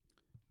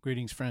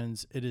Greetings,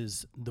 friends. It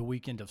is the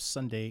weekend of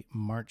Sunday,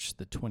 March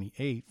the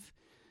 28th.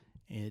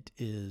 It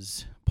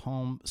is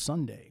Palm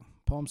Sunday.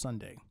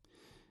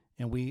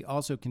 And we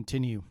also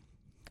continue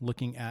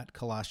looking at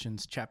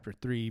Colossians chapter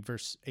 3,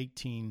 verse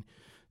 18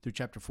 through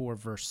chapter 4,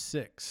 verse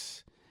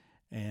 6.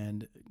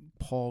 And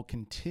Paul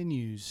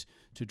continues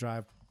to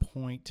drive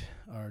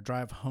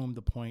home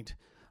the point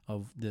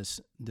of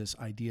this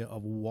idea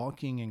of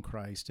walking in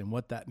Christ and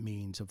what that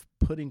means, of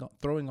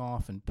throwing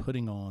off and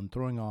putting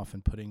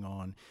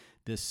on,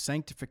 this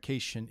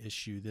sanctification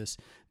issue, this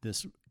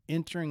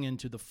entering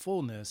into the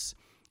fullness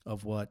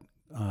of what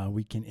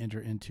we can enter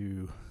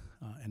into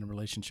in a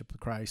relationship with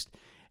Christ,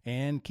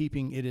 and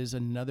keeping it is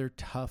another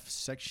tough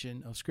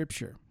section of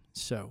Scripture.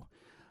 So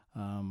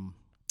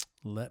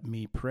let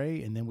me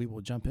pray, and then we will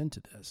jump into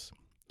this.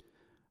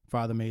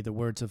 Father, may the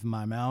words of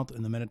my mouth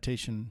and the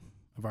meditation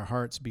of our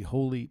hearts be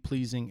holy,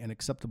 pleasing, and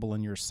acceptable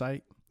in your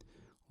sight.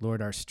 Lord,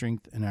 our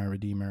strength and our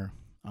Redeemer.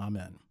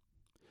 Amen.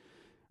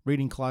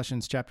 Reading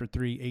Colossians chapter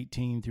 3,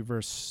 18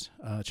 through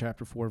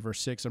chapter 4, verse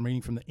 6. I'm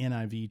reading from the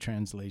NIV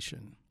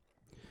translation.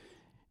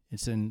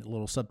 It's in a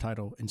little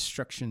subtitle,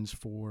 Instructions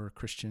for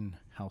Christian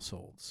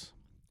Households.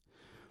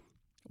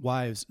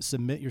 Wives,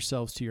 submit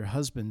yourselves to your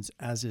husbands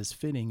as is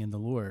fitting in the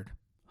Lord.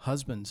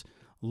 Husbands,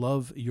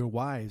 love your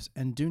wives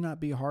and do not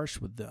be harsh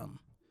with them.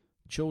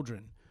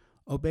 Children,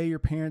 obey your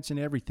parents in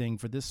everything,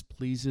 for this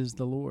pleases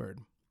the Lord.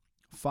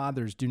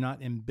 Fathers, do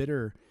not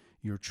embitter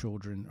your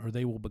children, or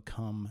they will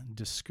become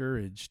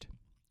discouraged.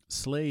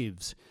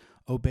 Slaves,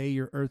 obey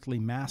your earthly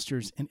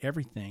masters in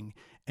everything,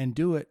 and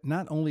do it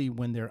not only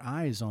when their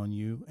eye is on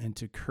you and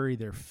to curry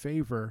their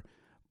favor,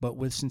 but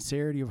with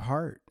sincerity of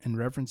heart and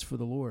reverence for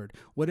the Lord.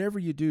 Whatever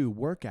you do,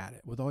 work at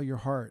it with all your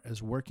heart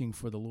as working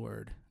for the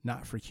Lord,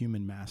 not for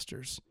human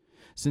masters,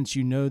 since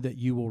you know that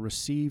you will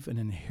receive an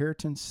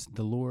inheritance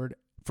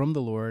from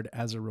the Lord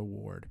as a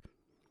reward.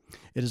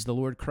 It is the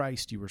Lord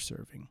Christ you are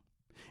serving.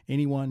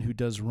 Anyone who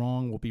does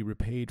wrong will be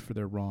repaid for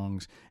their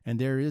wrongs, and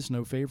there is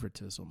no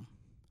favoritism.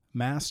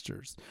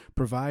 Masters,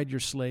 provide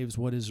your slaves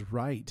what is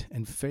right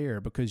and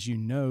fair, because you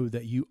know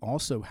that you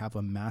also have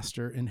a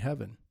master in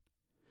heaven.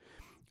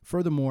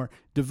 Furthermore,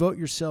 devote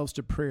yourselves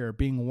to prayer,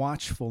 being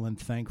watchful and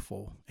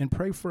thankful, and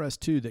pray for us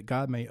too, that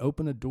God may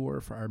open a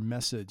door for our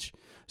message,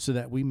 so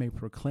that we may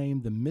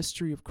proclaim the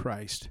mystery of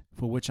Christ,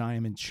 for which I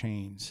am in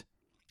chains.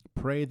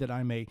 Pray that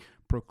I may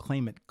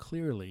proclaim it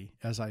clearly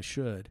as I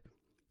should.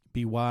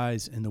 Be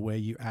wise in the way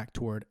you act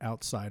toward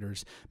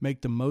outsiders.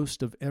 Make the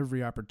most of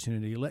every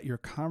opportunity. Let your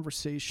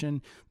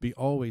conversation be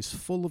always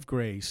full of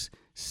grace,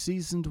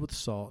 seasoned with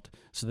salt,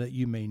 so that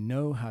you may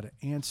know how to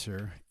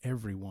answer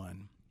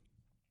everyone.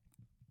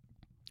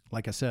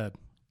 Like I said,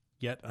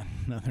 yet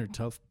another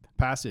tough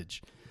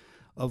passage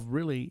of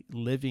really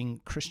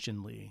living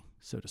Christianly,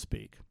 so to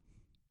speak.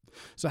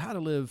 So how to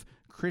live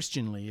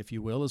Christianly, if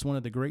you will, is one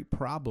of the great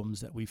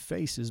problems that we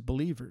face as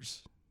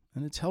believers.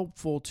 And it's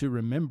helpful to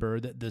remember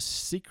that the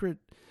secret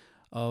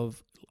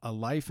of a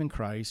life in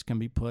Christ can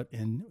be put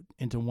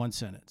into one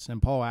sentence.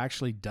 And Paul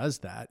actually does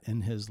that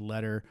in his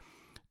letter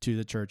to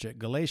the church at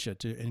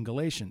in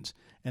Galatians.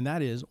 And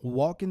that is,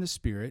 walk in the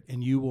Spirit,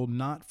 and you will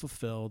not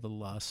fulfill the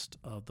lust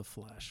of the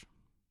flesh.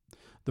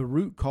 The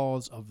root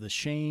cause of the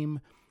shame,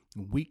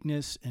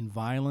 weakness, and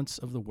violence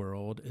of the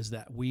world is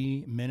that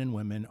we, men and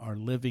women, are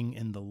living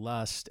in the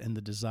lust and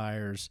the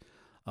desires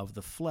of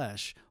the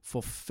flesh,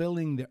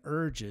 fulfilling the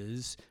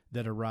urges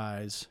that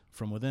arise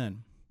from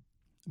within.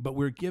 But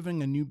we're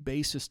given a new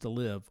basis to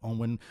live on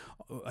when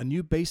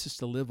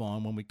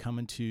we come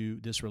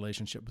into this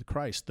relationship with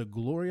Christ. The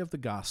glory of the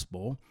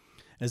gospel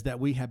is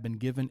that we have been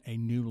given a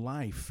new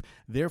life.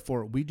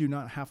 Therefore, we do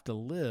not have to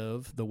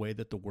live the way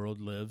that the world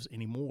lives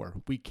anymore.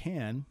 We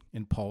can,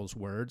 in Paul's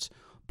words,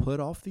 put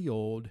off the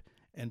old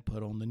and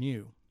put on the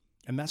new.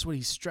 And that's what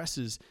he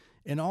stresses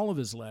in all of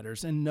his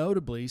letters, and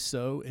notably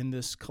so in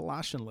this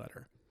Colossian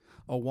letter.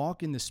 A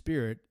walk in the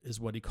Spirit is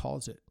what he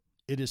calls it.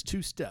 It is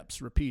 2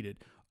 steps repeated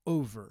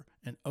over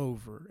and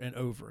over and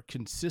over,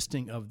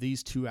 consisting of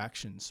these 2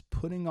 actions,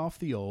 putting off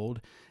the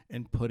old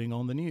and putting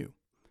on the new.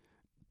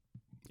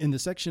 In the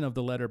section of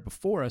the letter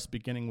before us,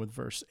 beginning with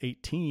verse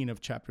 18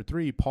 of chapter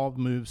 3, Paul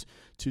moves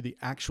to the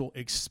actual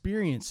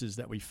experiences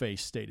that we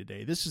face day to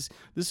day. This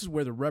is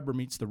where the rubber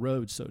meets the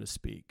road, so to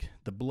speak,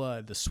 the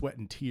blood, the sweat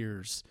and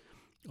tears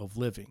of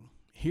living.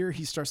 Here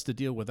he starts to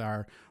deal with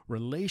our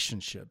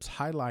relationships,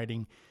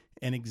 highlighting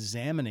and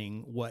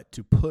examining what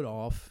to put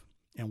off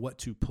and what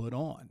to put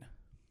on.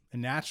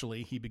 And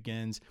naturally, he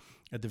begins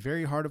at the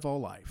very heart of all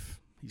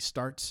life. He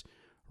starts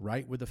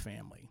right with the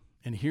family.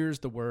 And here's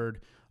the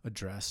word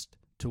addressed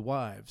to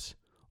wives.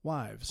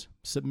 Wives,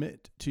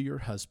 submit to your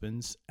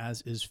husbands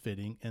as is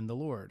fitting in the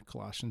Lord.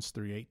 Colossians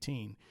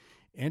 3:18.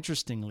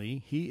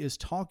 Interestingly, he is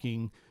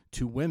talking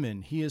to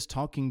women. He is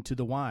talking to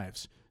the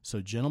wives.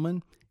 So,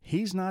 gentlemen,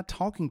 he's not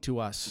talking to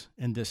us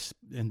in this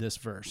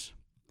verse.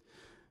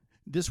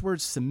 This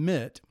word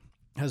submit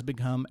has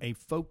become a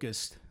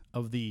focus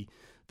of the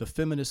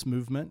feminist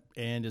movement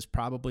and is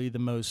probably the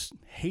most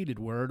hated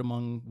word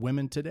among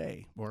women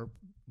today, or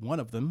one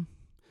of them.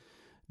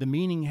 The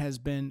meaning has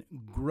been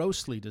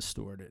grossly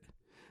distorted.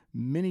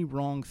 Many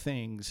wrong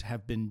things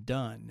have been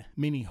done.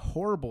 Many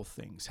horrible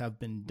things have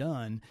been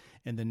done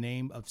in the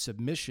name of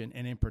submission,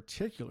 and in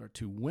particular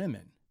to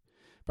women.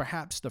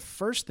 Perhaps the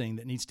first thing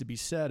that needs to be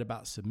said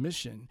about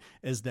submission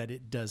is that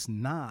it does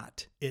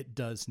not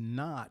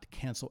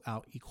cancel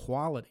out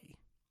equality.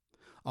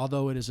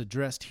 Although it is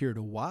addressed here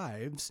to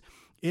wives,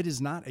 it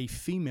is not a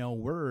female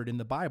word in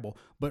the Bible,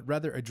 but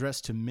rather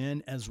addressed to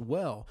men as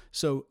well.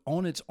 So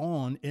on its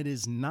own, it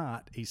is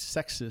not a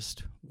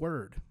sexist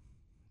word.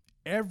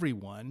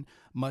 Everyone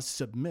must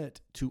submit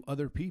to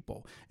other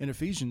people. In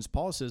Ephesians,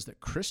 Paul says that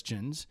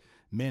Christians,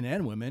 men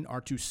and women,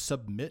 are to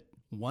submit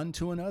one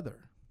to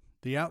another.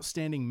 The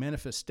outstanding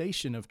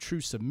manifestation of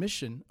true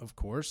submission, of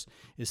course,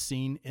 is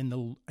seen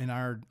in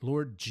our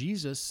Lord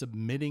Jesus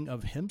submitting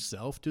of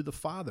himself to the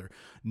Father.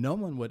 No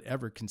one would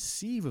ever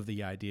conceive of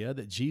the idea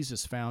that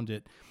Jesus found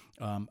it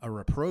a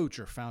reproach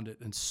or found it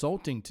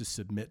insulting to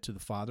submit to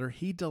the Father.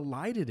 He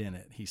delighted in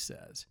it, he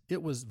says.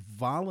 It was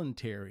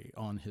voluntary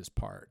on his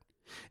part.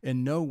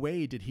 In no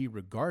way did he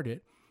regard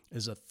it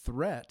as a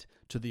threat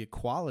to the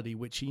equality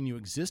which he knew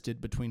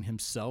existed between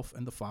himself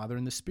and the Father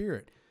and the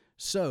Spirit.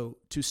 So,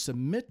 to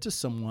submit to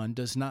someone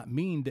does not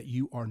mean that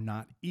you are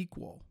not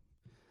equal.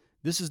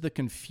 This is the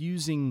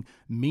confusing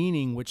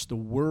meaning which the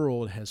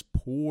world has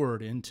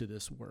poured into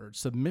this word.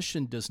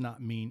 Submission does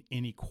not mean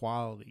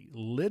inequality.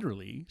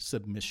 Literally,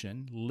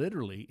 submission,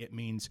 it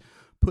means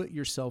put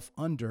yourself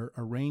under,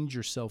 arrange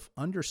yourself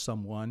under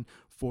someone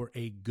for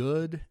a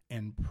good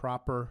and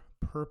proper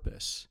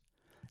purpose.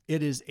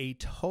 It is a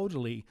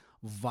totally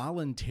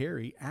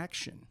voluntary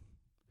action.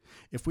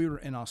 If we were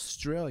in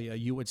Australia,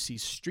 you would see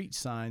street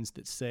signs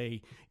that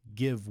say,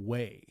 give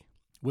way,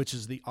 which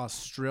is the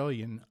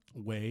Australian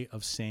way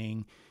of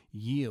saying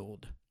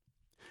yield.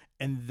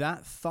 And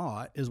that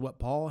thought is what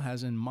Paul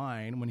has in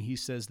mind when he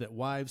says that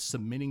wives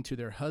submitting to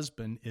their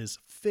husband is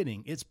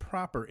fitting. It's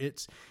proper.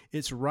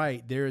 It's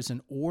right. There is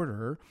an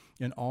order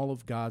in all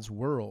of God's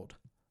world.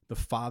 The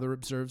Father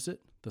observes it.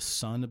 The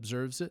Son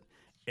observes it.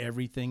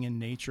 Everything in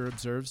nature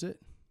observes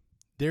it.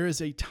 There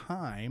is a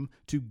time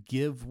to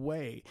give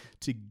way,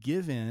 to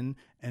give in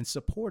and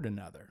support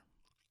another.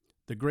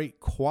 The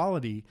great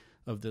quality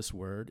of this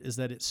word is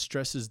that it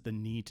stresses the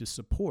need to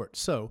support.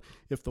 So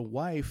if the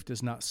wife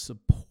does not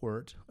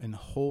support and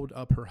hold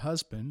up her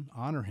husband,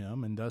 honor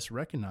him, and thus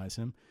recognize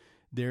him,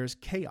 there's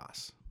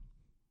chaos.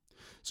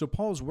 So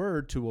Paul's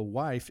word to a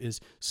wife is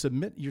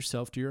submit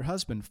yourself to your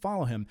husband.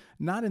 Follow him,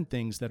 not in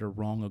things that are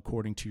wrong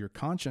according to your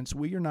conscience.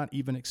 We are not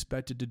even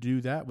expected to do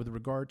that with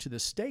regard to the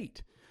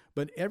state.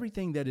 But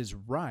everything that is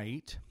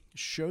right,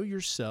 show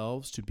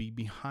yourselves to be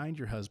behind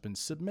your husband.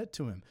 Submit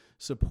to him.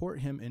 Support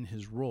him in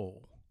his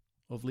role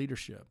of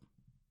leadership.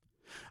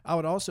 I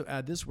would also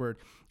add this word.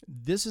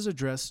 This is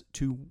addressed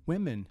to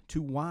women,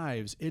 to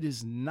wives. It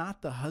is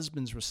not the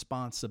husband's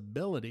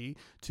responsibility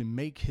to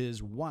make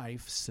his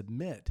wife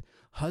submit.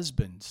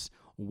 Husbands,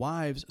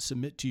 wives,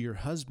 submit to your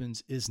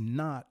husbands is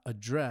not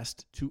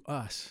addressed to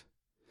us.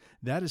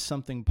 That is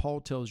something Paul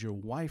tells your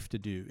wife to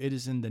do. It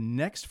is in the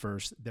next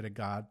verse that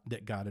God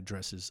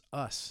addresses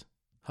us,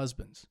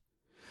 husbands.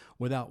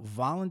 Without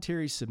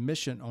voluntary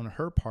submission on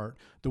her part,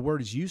 the word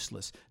is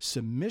useless.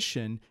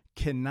 Submission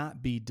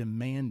cannot be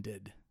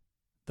demanded.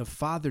 The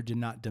Father did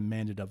not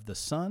demand it of the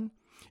Son.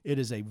 It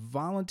is a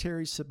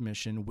voluntary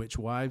submission which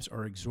wives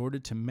are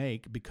exhorted to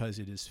make because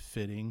it is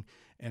fitting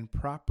and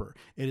proper.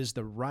 It is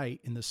the right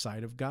in the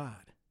sight of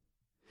God.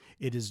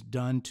 It is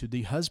done to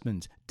the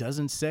husbands.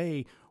 Doesn't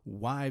say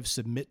wives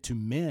submit to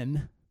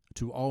men,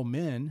 to all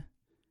men.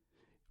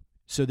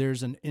 So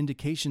there's an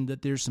indication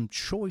that there's some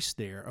choice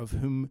there of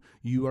whom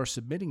you are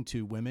submitting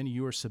to. Women,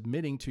 you are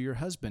submitting to your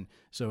husband.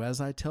 So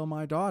as I tell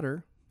my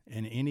daughter,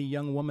 and any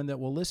young woman that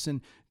will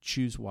listen,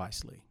 choose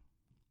wisely.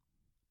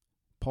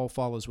 Paul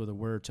follows with a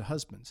word to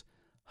husbands.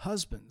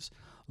 Husbands,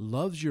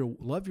 love your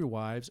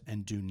wives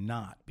and do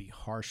not be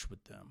harsh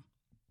with them.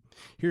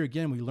 Here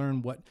again, we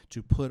learn what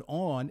to put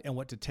on and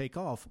what to take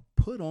off.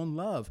 Put on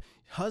love.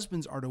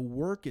 Husbands are to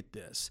work at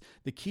this.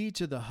 The key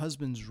to the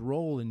husband's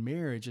role in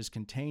marriage is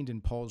contained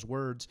in Paul's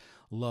words,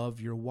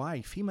 love your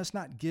wife. He must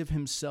not give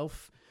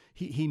himself,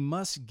 he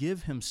must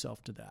give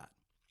himself to that.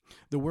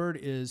 The word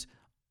is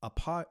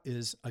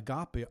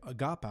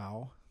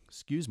agapao,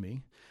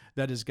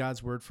 that is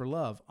God's word for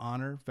love.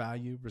 Honor,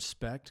 value,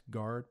 respect,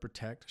 guard,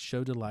 protect,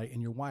 show delight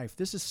in your wife.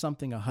 This is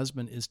something a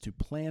husband is to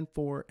plan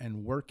for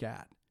and work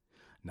at.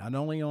 Not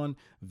only on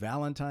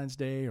Valentine's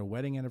Day or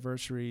wedding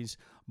anniversaries,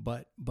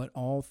 but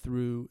all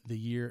through the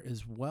year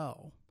as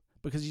well.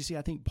 Because you see,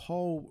 I think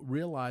Paul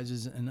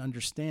realizes and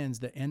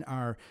understands that in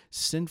our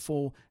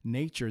sinful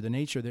nature, the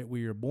nature that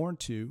we are born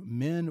to,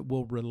 men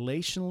will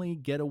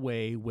relationally get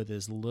away with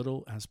as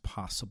little as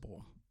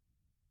possible.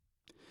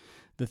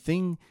 The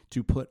thing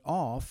to put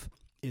off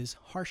is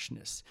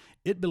harshness.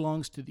 It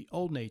belongs to the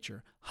old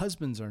nature.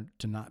 Husbands are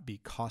to not be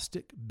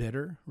caustic,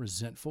 bitter,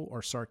 resentful,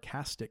 or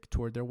sarcastic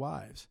toward their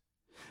wives.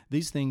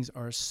 These things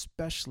are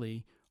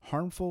especially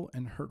harmful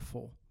and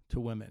hurtful to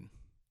women.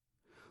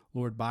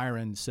 Lord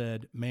Byron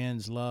said,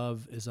 "Man's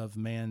love is of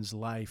man's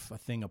life a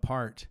thing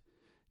apart.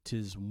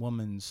 'Tis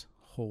woman's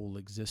whole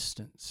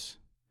existence."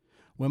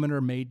 Women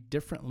are made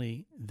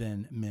differently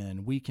than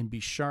men. We can be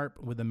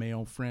sharp with a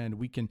male friend.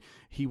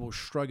 He will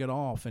shrug it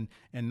off and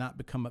not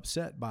become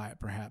upset by it,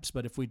 perhaps.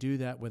 But if we do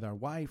that with our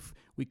wife,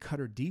 we cut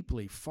her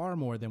deeply, far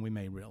more than we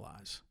may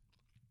realize.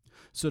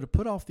 So to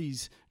put off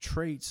these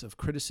traits of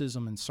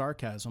criticism and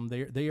sarcasm,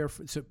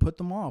 so put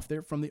them off.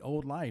 They're from the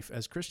old life.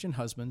 As Christian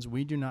husbands,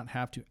 we do not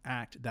have to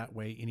act that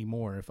way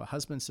anymore. If a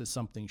husband says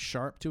something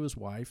sharp to his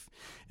wife,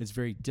 it's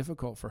very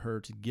difficult for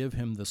her to give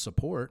him the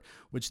support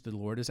which the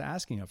Lord is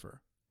asking of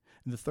her.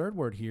 And the third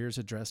word here is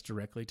addressed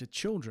directly to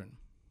children.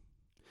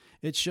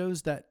 It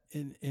shows that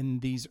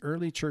in these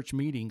early church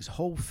meetings,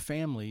 whole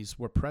families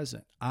were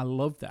present. I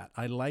love that.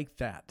 I like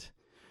that.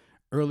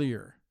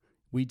 Earlier,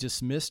 we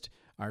dismissed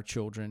our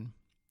children,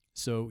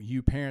 so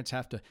you parents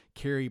have to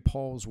carry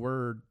Paul's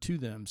word to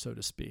them, so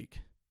to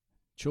speak.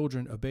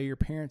 Children, obey your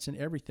parents in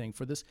everything,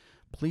 for this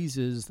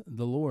pleases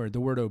the Lord. The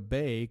word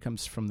obey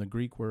comes from the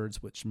Greek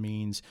words, which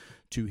means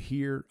to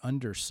hear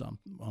under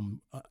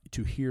someone.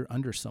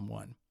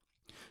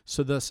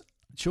 So thus,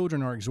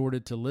 children are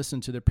exhorted to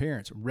listen to their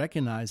parents,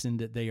 recognizing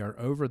that they are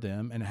over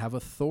them and have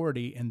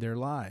authority in their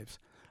lives.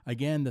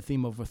 Again, the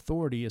theme of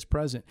authority is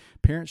present.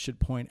 Parents should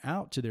point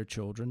out to their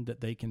children that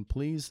they can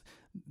please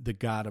the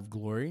God of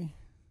glory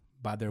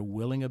by their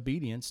willing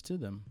obedience to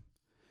them.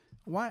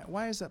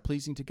 Why is that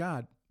pleasing to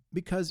God?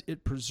 Because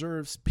it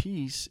preserves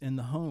peace in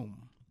the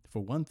home,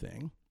 for one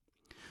thing.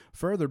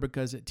 Further,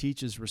 because it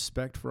teaches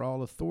respect for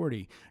all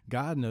authority.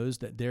 God knows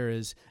that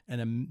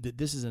that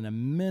this is an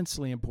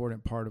immensely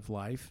important part of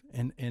life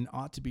and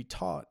ought to be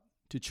taught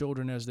to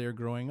children as they are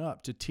growing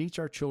up. To teach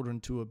our children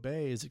to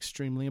obey is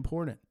extremely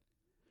important.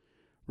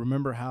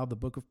 Remember how the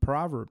book of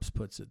Proverbs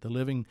puts it. The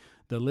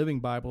Living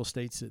Bible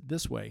states it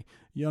this way: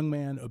 "Young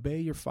man, obey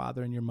your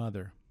father and your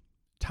mother.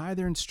 Tie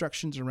their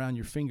instructions around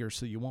your finger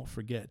so you won't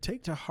forget.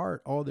 Take to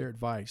heart all their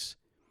advice.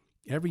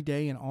 Every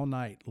day and all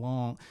night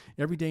long,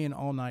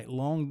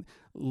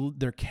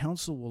 their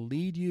counsel will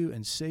lead you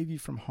and save you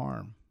from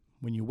harm.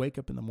 When you wake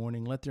up in the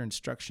morning, let their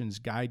instructions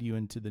guide you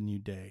into the new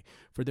day.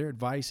 For their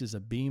advice is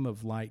a beam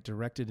of light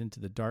directed into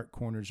the dark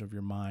corners of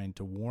your mind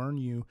to warn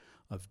you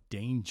of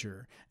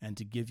danger and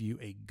to give you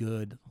a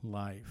good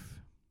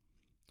life."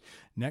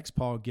 Next,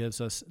 Paul gives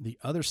us the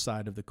other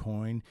side of the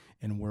coin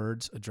in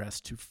words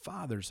addressed to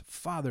fathers.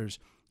 Fathers,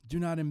 do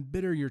not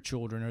embitter your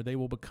children or they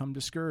will become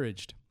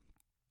discouraged.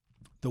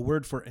 The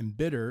word for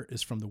embitter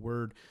is from the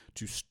word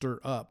to stir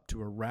up,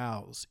 to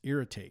arouse,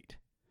 irritate.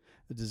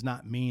 It does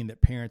not mean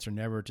that parents are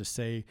never to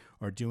say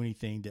or do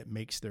anything that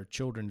makes their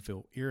children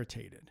feel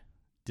irritated.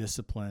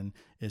 Discipline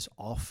is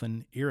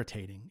often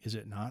irritating, is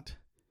it not?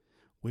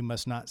 We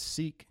must not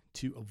seek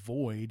to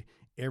avoid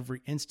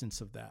every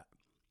instance of that.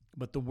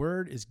 But the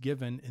word is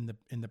given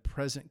in the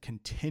present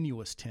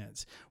continuous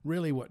tense.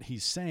 Really what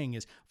he's saying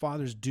is,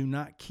 fathers, do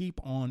not keep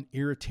on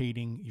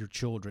irritating your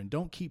children.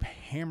 Don't keep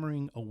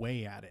hammering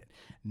away at it,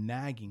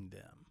 nagging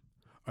them,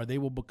 or they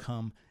will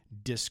become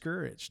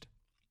discouraged.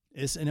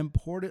 It's an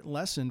important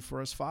lesson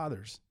for us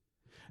fathers.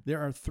 There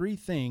are three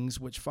things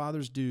which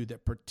fathers do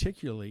that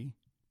particularly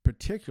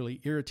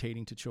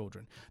irritating to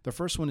children. The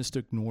first one is to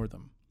ignore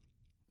them.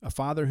 A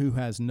father who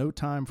has no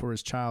time for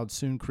his child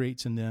soon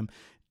creates in them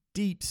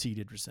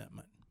deep-seated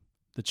resentment.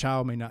 The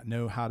child may not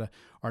know how to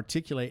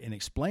articulate and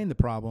explain the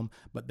problem,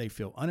 but they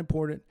feel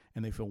unimportant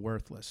and they feel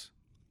worthless.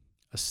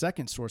 A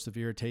second source of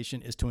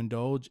irritation is to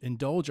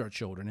indulge our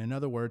children. In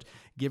other words,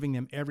 giving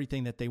them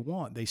everything that they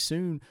want. They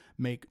soon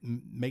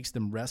makes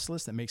them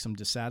restless, that makes them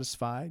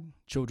dissatisfied.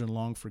 Children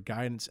long for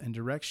guidance and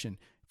direction,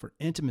 for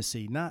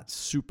intimacy, not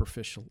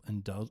superficial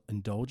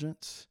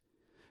indulgence.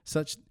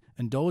 Such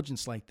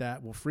indulgence like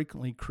that will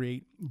frequently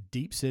create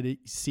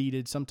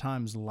deep-seated,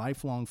 sometimes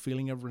lifelong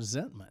feeling of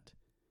resentment.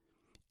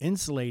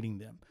 Insulating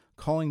them,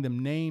 calling them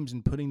names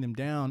and putting them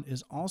down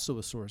is also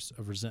a source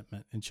of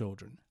resentment in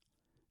children.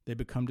 They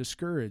become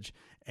discouraged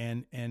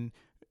and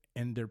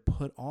they're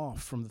put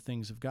off from the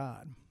things of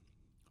God.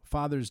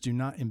 Fathers, do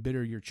not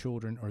embitter your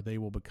children or they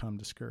will become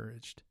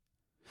discouraged.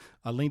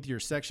 A lengthier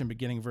section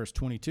beginning verse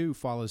 22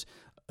 follows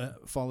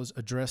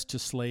addressed to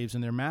slaves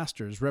and their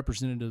masters.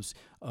 Representatives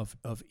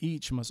of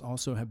each must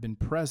also have been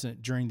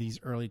present during these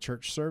early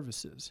church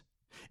services.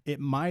 It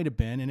might have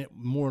been, and it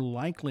more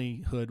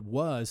likelihood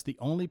was, the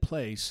only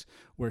place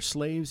where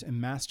slaves and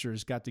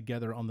masters got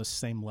together on the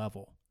same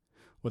level,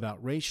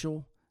 without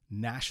racial,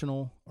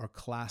 national, or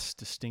class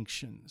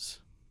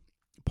distinctions.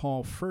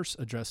 Paul first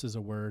addresses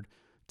a word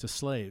to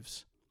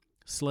slaves.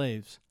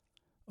 Slaves,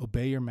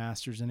 obey your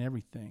masters in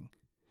everything.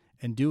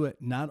 And do it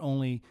not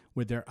only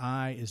with their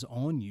eye is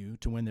on you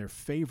to win their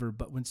favor,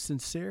 but with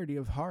sincerity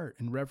of heart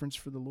and reverence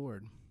for the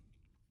Lord.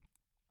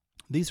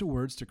 These are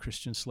words to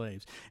Christian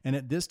slaves. And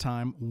at this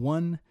time,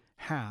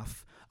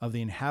 1/2 of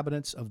the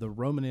inhabitants of the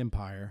Roman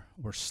Empire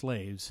were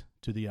slaves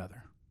to the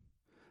other.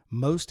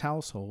 Most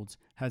households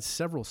had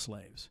several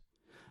slaves.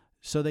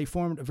 So they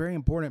formed a very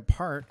important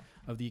part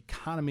of the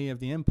economy of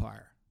the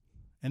empire.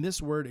 And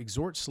this word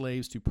exhorts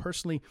slaves to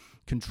personally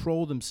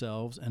control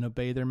themselves and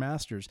obey their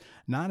masters.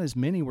 Not as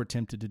many were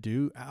tempted to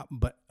do,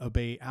 but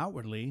obey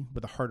outwardly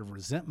with a heart of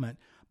resentment,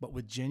 but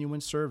with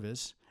genuine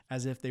service,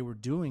 as if they were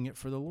doing it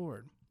for the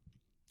Lord.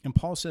 And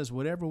Paul says,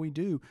 whatever we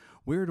do,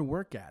 we're to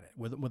work at it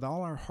with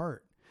all our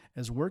heart,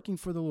 as working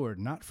for the Lord,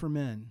 not for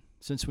men,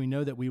 since we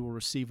know that we will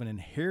receive an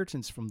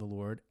inheritance from the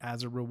Lord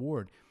as a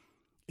reward.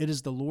 It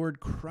is the Lord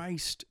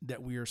Christ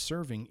that we are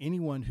serving.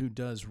 Anyone who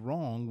does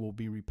wrong will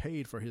be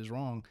repaid for his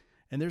wrong,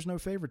 and there's no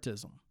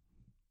favoritism.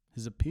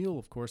 His appeal,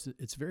 of course,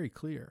 it's very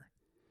clear.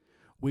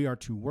 We are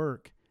to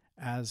work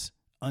as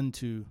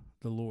unto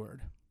the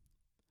Lord.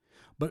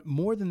 But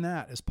more than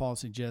that, as Paul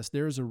suggests,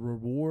 there is a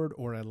reward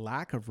or a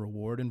lack of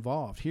reward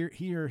involved.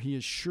 Here he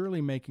is surely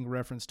making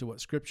reference to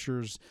what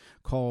scriptures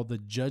call the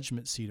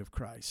judgment seat of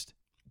Christ,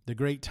 the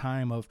great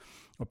time of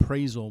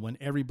appraisal when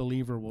every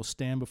believer will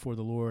stand before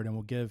the Lord and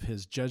will give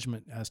his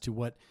judgment as to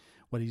what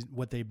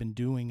they've been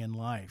doing in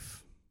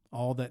life.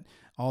 All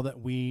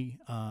that we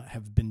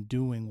have been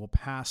doing will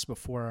pass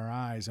before our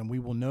eyes, and we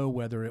will know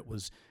whether it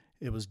was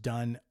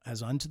done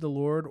as unto the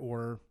Lord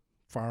or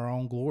for our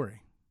own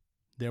glory.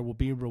 There will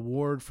be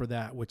reward for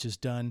that which is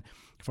done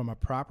from a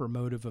proper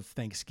motive of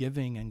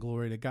thanksgiving and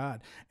glory to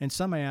God. And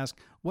some may ask,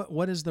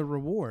 what is the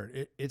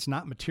reward? It's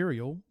not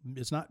material.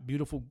 It's not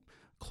beautiful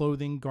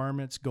clothing,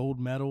 garments, gold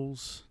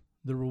medals.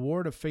 The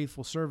reward of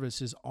faithful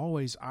service is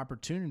always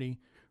opportunity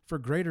for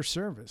greater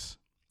service.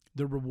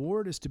 The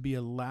reward is to be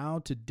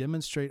allowed to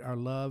demonstrate our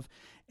love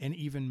and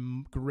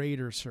even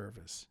greater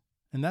service.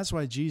 And that's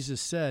why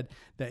Jesus said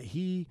that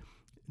he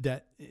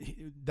that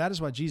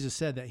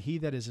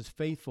is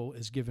faithful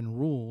is given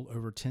rule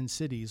over 10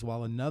 cities,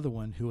 while another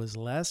one who is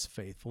less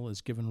faithful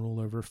is given rule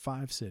over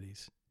 5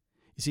 cities.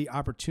 You see,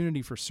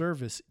 opportunity for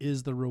service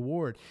is the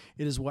reward.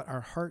 It is what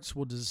our hearts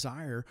will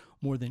desire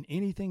more than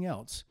anything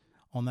else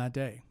on that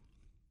day.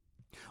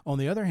 On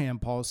the other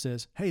hand, Paul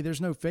says, hey,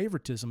 there's no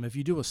favoritism. If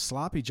you do a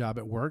sloppy job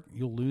at work,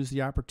 you'll lose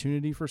the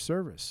opportunity for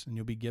service, and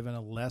you'll be given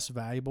a less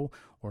valuable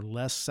or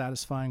less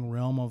satisfying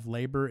realm of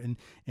labor in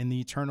the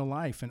eternal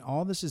life. And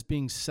all this is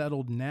being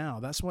settled now.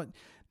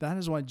 That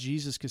is why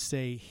Jesus could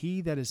say,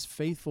 he that is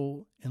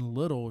faithful in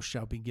little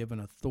shall be given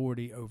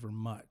authority over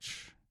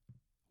much.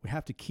 We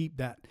have to keep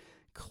that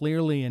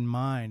clearly in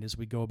mind as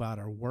we go about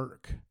our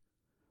work.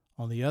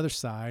 On the other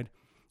side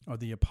are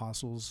the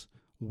apostles'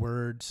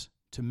 words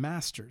to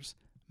masters.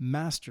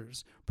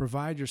 Masters,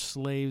 provide your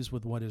slaves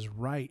with what is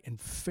right and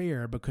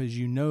fair, because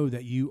you know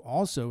that you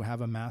also have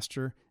a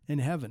master in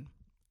heaven.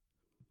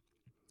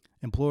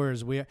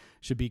 Employers, we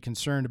should be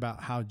concerned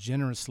about how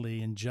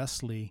generously and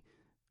justly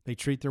they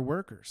treat their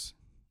workers.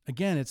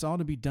 Again, it's all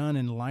to be done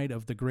in light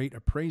of the great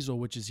appraisal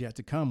which is yet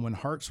to come, when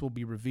hearts will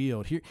be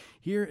revealed.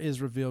 Here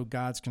is revealed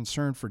God's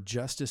concern for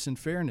justice and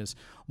fairness.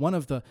 One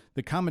of the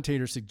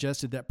commentators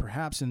suggested that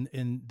perhaps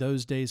in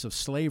those days of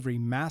slavery,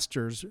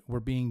 masters were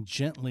being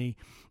gently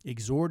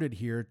exhorted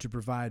here to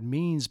provide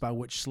means by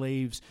which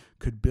slaves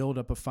could build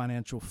up a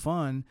financial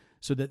fund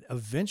so that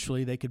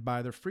eventually they could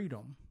buy their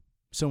freedom.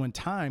 So in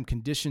time,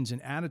 conditions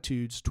and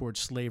attitudes towards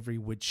slavery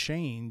would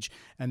change,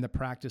 and the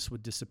practice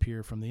would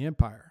disappear from the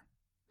empire.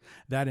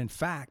 That, in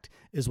fact,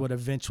 is what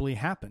eventually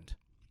happened.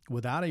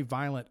 Without a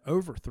violent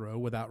overthrow,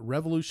 without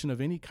revolution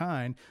of any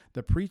kind,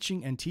 the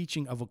preaching and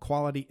teaching of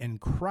equality in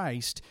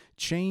Christ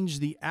changed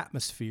the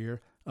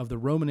atmosphere of the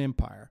Roman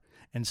Empire,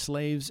 and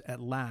slaves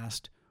at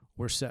last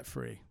were set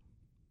free.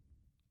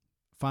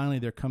 Finally,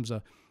 there comes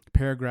a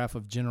paragraph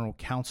of general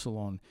counsel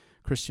on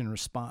Christian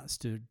response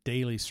to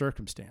daily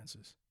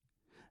circumstances.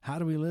 How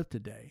do we live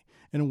today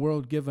in a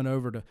world given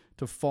over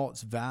to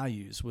false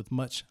values, with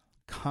much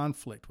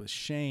conflict, with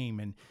shame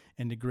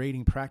and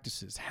degrading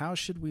practices? How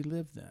should we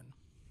live then?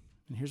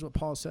 And here's what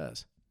Paul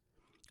says.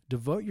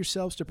 Devote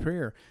yourselves to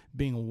prayer,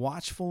 being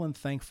watchful and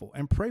thankful,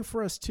 and pray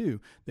for us too,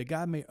 that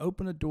God may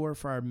open a door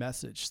for our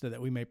message, so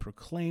that we may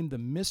proclaim the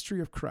mystery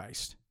of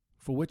Christ,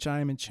 for which I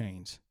am in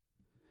chains.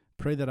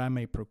 Pray that I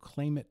may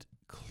proclaim it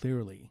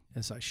clearly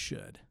as I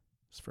should.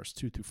 It's verse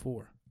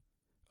 2-4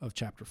 of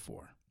chapter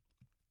 4.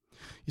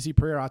 You see,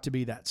 prayer ought to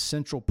be that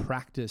central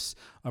practice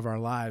of our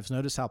lives.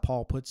 Notice how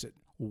Paul puts it.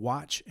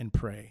 Watch and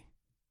pray.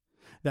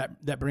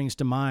 That brings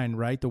to mind,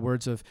 right, the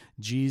words of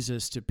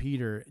Jesus to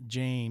Peter,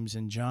 James,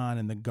 and John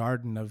in the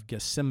Garden of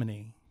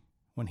Gethsemane,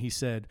 when he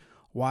said,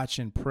 watch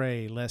and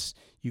pray lest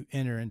you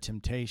enter in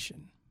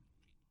temptation.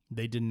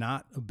 They did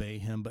not obey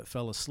him, but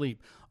fell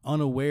asleep,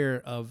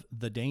 unaware of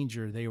the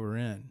danger they were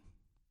in.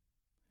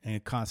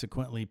 And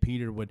consequently,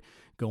 Peter would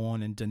go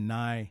on and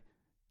deny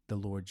the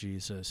Lord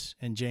Jesus.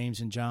 And James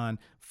and John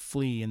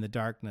flee in the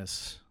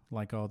darkness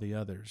like all the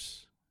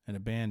others and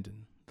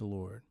abandon the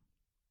Lord.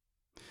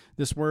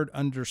 This word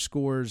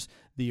underscores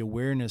the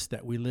awareness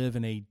that we live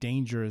in a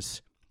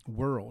dangerous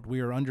world.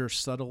 We are under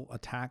subtle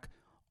attack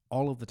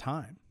all of the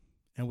time,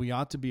 and we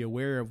ought to be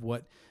aware of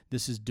what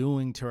this is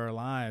doing to our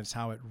lives,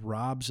 how it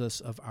robs us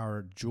of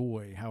our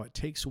joy, how it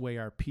takes away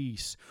our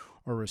peace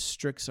or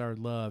restricts our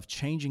love,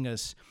 changing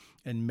us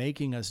and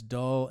making us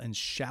dull and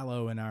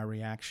shallow in our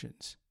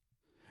reactions.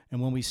 And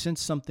when we sense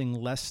something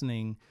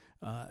lessening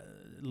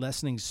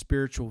lessening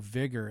spiritual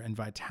vigor and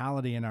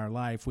vitality in our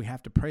life, we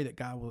have to pray that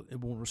God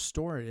will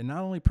restore it. And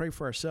not only pray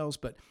for ourselves,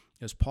 but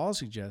as Paul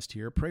suggests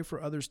here, pray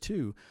for others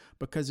too,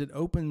 because it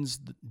opens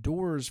the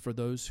doors for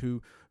those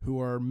who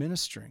are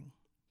ministering.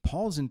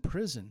 Paul's in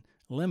prison,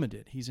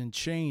 limited. He's in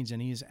chains,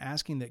 and he is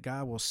asking that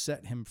God will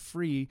set him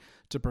free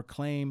to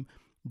proclaim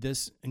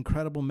this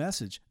incredible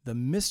message, the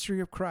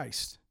mystery of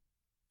Christ.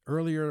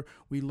 Earlier,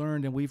 we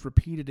learned, and we've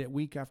repeated it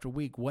week after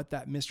week, what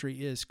that mystery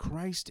is.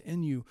 Christ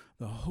in you,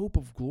 the hope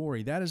of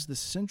glory. That is the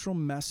central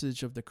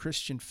message of the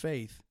Christian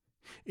faith.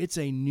 It's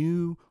a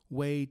new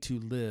way to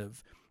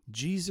live.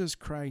 Jesus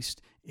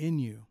Christ in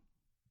you.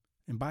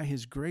 And by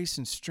his grace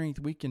and strength,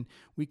 we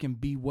can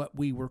be what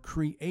we were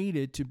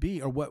created to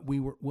be, or what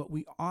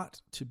we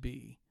ought to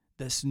be.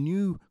 This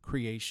new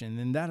creation.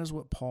 And that is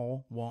what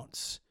Paul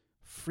wants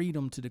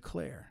freedom to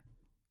declare.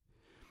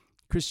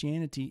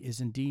 Christianity is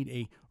indeed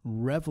a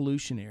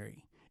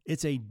revolutionary.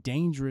 It's a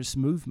dangerous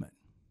movement.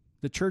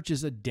 The church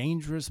is a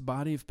dangerous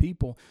body of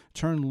people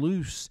turned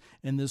loose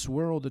in this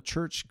world. The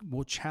church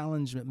will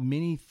challenge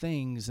many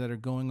things that are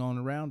going on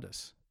around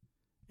us,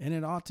 and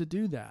it ought to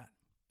do that.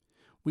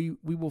 We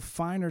will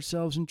find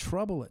ourselves in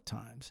trouble at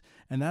times,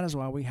 and that is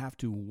why we have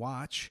to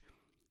watch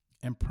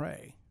and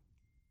pray.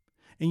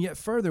 And yet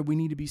further, we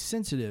need to be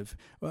sensitive,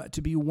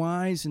 to be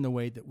wise in the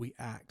way that we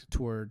act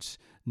towards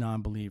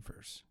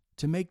non-believers,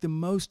 to make the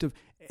most of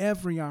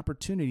every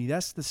opportunity.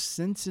 That's the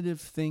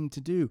sensitive thing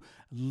to do.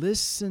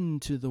 Listen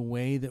to the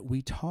way that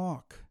we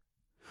talk.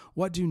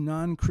 What do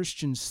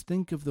non-Christians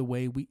think of the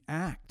way we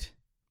act?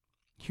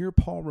 Here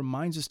Paul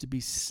reminds us to be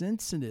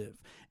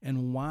sensitive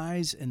and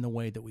wise in the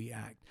way that we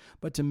act,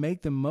 but to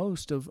make the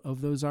most of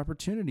those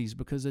opportunities,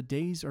 because the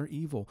days are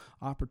evil.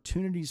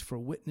 Opportunities for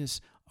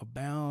witness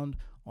abound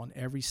on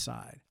every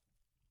side.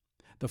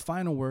 The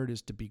final word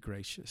is to be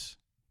gracious.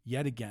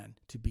 Yet again,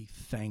 to be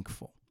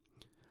thankful.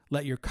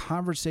 Let your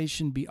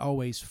conversation be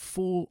always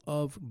full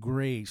of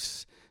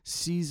grace,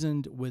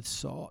 seasoned with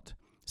salt,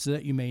 so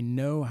that you may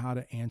know how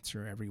to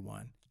answer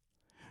everyone.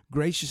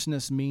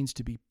 Graciousness means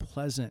to be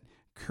pleasant,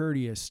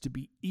 courteous, to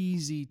be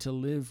easy to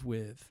live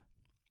with.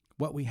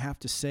 What we have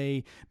to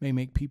say may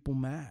make people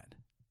mad.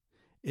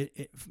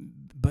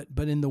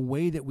 But in the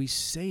way that we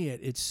say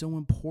it, it's so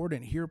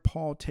important. Here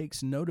Paul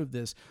takes note of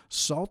this.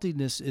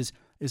 Saltiness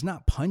is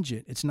not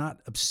pungent. It's not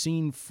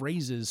obscene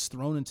phrases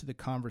thrown into the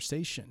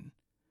conversation.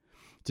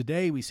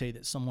 Today we say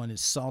that someone is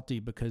salty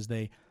because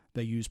they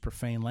use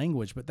profane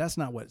language, but that's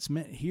not what it's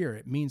meant here.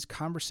 It means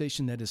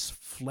conversation that is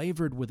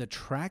flavored with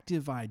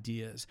attractive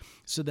ideas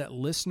so that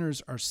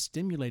listeners are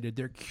stimulated,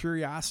 their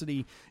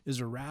curiosity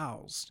is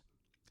aroused.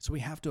 So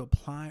we have to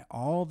apply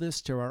all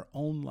this to our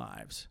own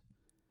lives.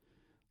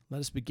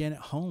 Let us begin at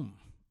home.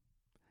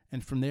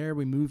 And from there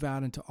we move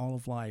out into all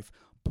of life,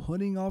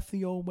 putting off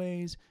the old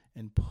ways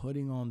and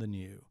putting on the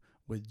new,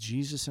 with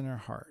Jesus in our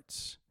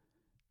hearts.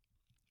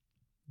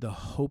 The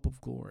hope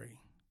of glory,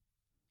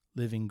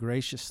 living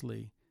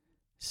graciously,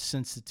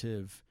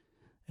 sensitive,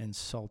 and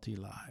salty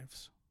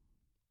lives.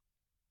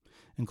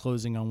 In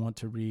closing, I want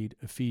to read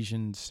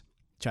Ephesians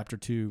chapter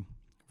 2,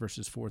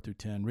 verses 4 through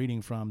 10,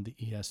 reading from the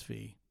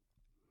ESV.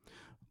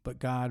 But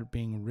God,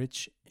 being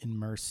rich in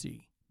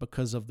mercy,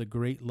 because of the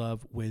great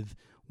love with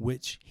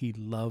which he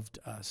loved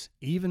us,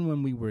 even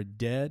when we were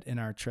dead in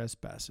our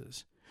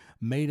trespasses,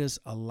 made us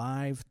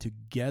alive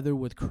together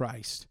with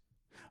Christ.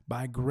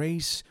 By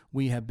grace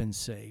we have been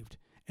saved,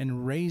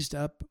 and raised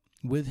up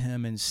with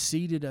him, and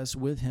seated us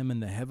with him in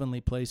the heavenly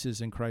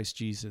places in Christ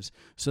Jesus,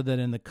 so that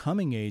in the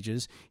coming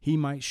ages he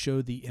might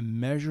show the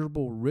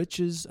immeasurable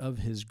riches of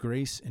his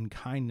grace and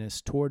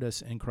kindness toward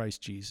us in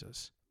Christ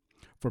Jesus.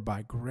 For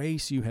by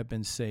grace you have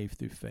been saved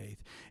through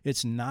faith.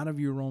 It's not of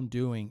your own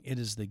doing, it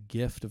is the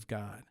gift of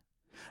God,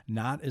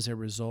 not as a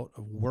result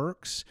of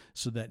works,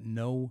 so that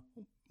no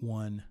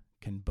one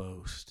can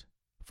boast.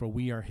 For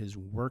we are his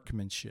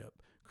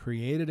workmanship,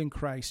 created in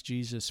Christ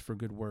Jesus for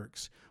good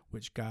works,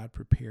 which God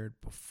prepared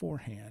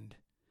beforehand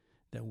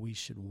that we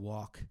should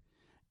walk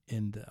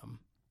in them.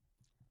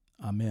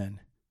 Amen.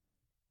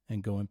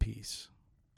 And go in peace.